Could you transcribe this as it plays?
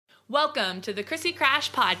Welcome to the Chrissy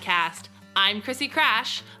Crash Podcast. I'm Chrissy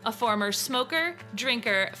Crash, a former smoker,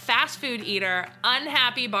 drinker, fast food eater,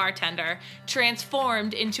 unhappy bartender,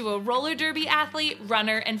 transformed into a roller derby athlete,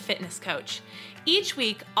 runner, and fitness coach. Each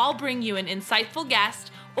week, I'll bring you an insightful guest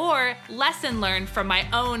or lesson learned from my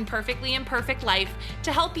own perfectly imperfect life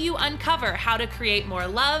to help you uncover how to create more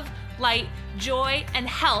love, light, joy, and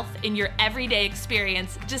health in your everyday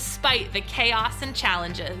experience despite the chaos and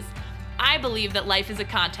challenges. I believe that life is a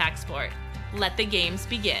contact sport. Let the games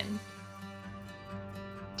begin.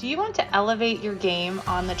 Do you want to elevate your game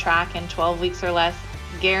on the track in 12 weeks or less,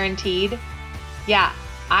 guaranteed? Yeah,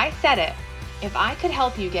 I said it. If I could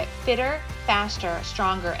help you get fitter, faster,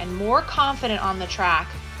 stronger, and more confident on the track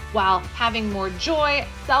while having more joy,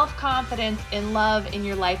 self-confidence, and love in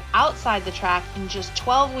your life outside the track in just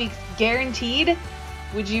 12 weeks, guaranteed,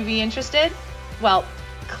 would you be interested? Well,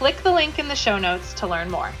 click the link in the show notes to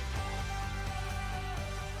learn more.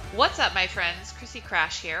 What's up, my friends? Chrissy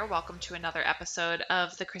Crash here. Welcome to another episode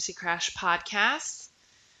of the Chrissy Crash Podcast.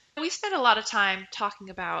 We spent a lot of time talking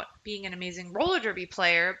about being an amazing roller derby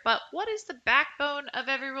player, but what is the backbone of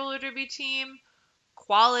every roller derby team?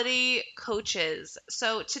 Quality coaches.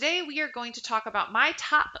 So today we are going to talk about my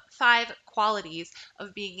top 5 qualities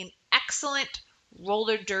of being an excellent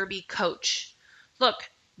roller derby coach. Look,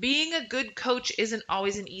 being a good coach isn't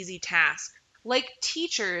always an easy task. Like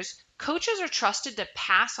teachers, coaches are trusted to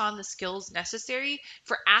pass on the skills necessary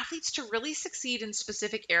for athletes to really succeed in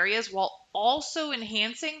specific areas while also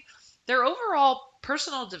enhancing their overall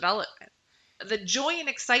personal development. The joy and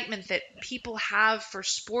excitement that people have for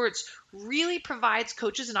sports really provides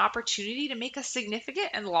coaches an opportunity to make a significant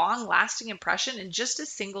and long-lasting impression in just a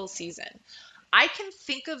single season. I can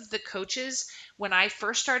think of the coaches when I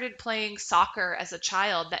first started playing soccer as a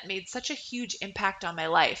child that made such a huge impact on my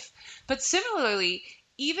life. But similarly,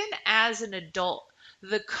 even as an adult,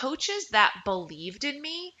 the coaches that believed in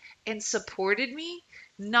me and supported me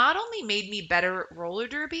not only made me better at roller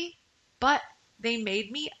derby, but they made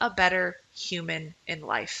me a better human in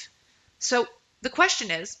life. So the question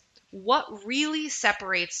is, what really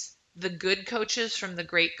separates the good coaches from the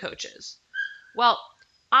great coaches? Well,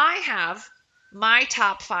 I have my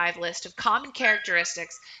top 5 list of common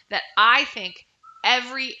characteristics that I think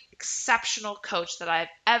every exceptional coach that I've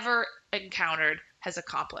ever encountered has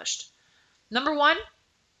accomplished. Number 1,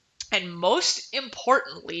 and most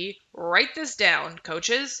importantly, write this down,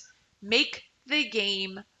 coaches, make the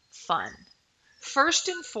game fun. First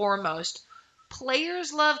and foremost,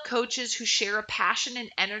 players love coaches who share a passion and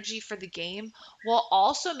energy for the game while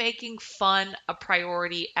also making fun a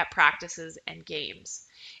priority at practices and games.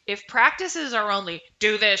 If practices are only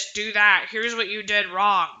do this, do that, here's what you did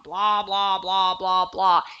wrong, blah, blah, blah, blah,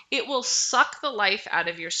 blah, it will suck the life out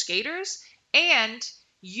of your skaters, and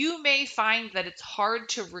you may find that it's hard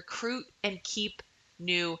to recruit and keep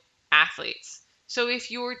new athletes. So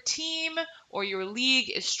if your team or your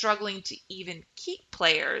league is struggling to even keep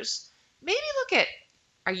players, maybe look at,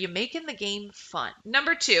 are you making the game fun?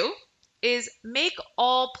 Number 2 is make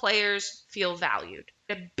all players feel valued.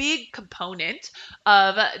 A big component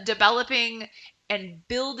of developing and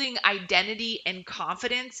building identity and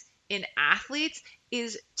confidence in athletes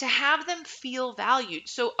is to have them feel valued.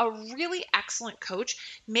 So a really excellent coach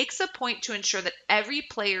makes a point to ensure that every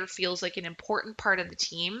player feels like an important part of the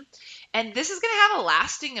team. And this is going to have a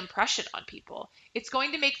lasting impression on people. It's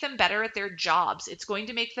going to make them better at their jobs. It's going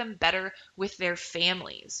to make them better with their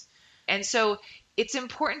families. And so it's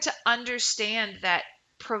important to understand that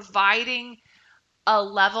providing a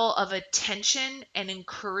level of attention and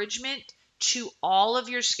encouragement to all of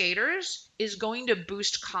your skaters is going to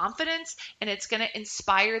boost confidence, and it's going to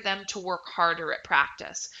inspire them to work harder at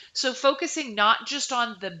practice. So focusing not just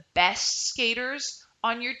on the best skaters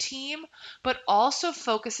on your team, but also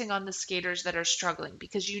focusing on the skaters that are struggling,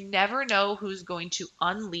 because you never know who's going to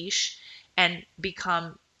unleash and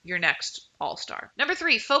become your next all-star. Number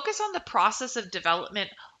 3, focus on the process of development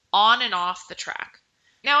on and off the track.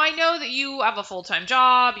 Now, I know that you have a full-time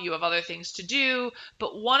job, you have other things to do,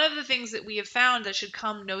 but one of the things that we have found that should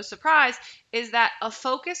come no surprise is that a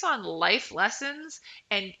focus on life lessons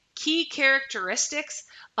and key characteristics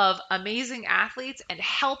of amazing athletes and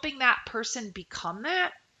helping that person become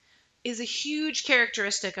that is a huge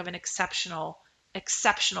characteristic of an exceptional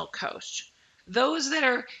coach. Those that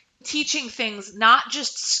are teaching things, not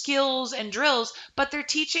just skills and drills, but they're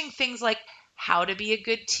teaching things like how to be a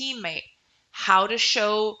good teammate, how to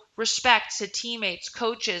show respect to teammates,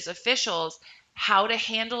 coaches, officials, how to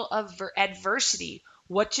handle adversity,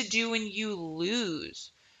 what to do when you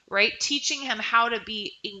lose, right? Teaching him how to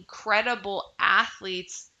be incredible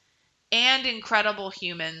athletes and incredible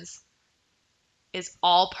humans is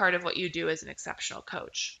all part of what you do as an exceptional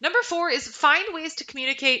coach. Number 4 is find ways to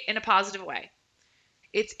communicate in a positive way.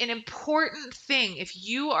 It's an important thing. If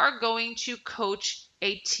you are going to coach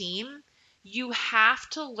a team, you have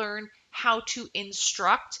to learn how to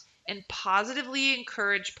instruct and positively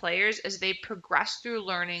encourage players as they progress through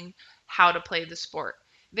learning how to play the sport.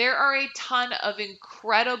 There are a ton of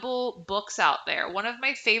incredible books out there. One of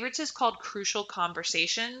my favorites is called Crucial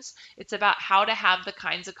Conversations. It's about how to have the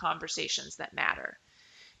kinds of conversations that matter.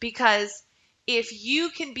 Because if you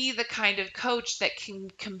can be the kind of coach that can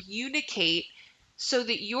communicate so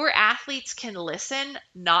that your athletes can listen,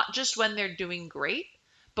 not just when they're doing great,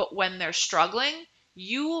 but when they're struggling,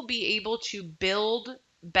 you will be able to build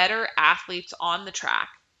better athletes on the track.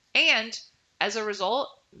 And as a result,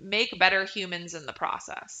 make better humans in the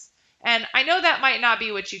process. And I know that might not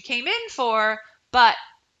be what you came in for, but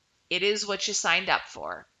it is what you signed up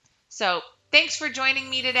for. So thanks for joining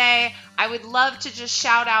me today. I would love to just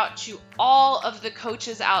shout out to all of the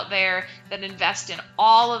coaches out there that invest in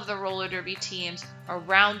all of the roller derby teams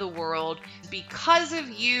around the world. Because of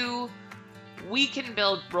you, we can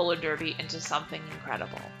build roller derby into something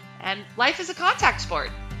incredible. And life is a contact sport,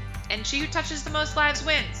 and she who touches the most lives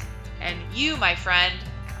wins. And you, my friend,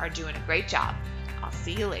 are doing a great job. I'll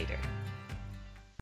see you later.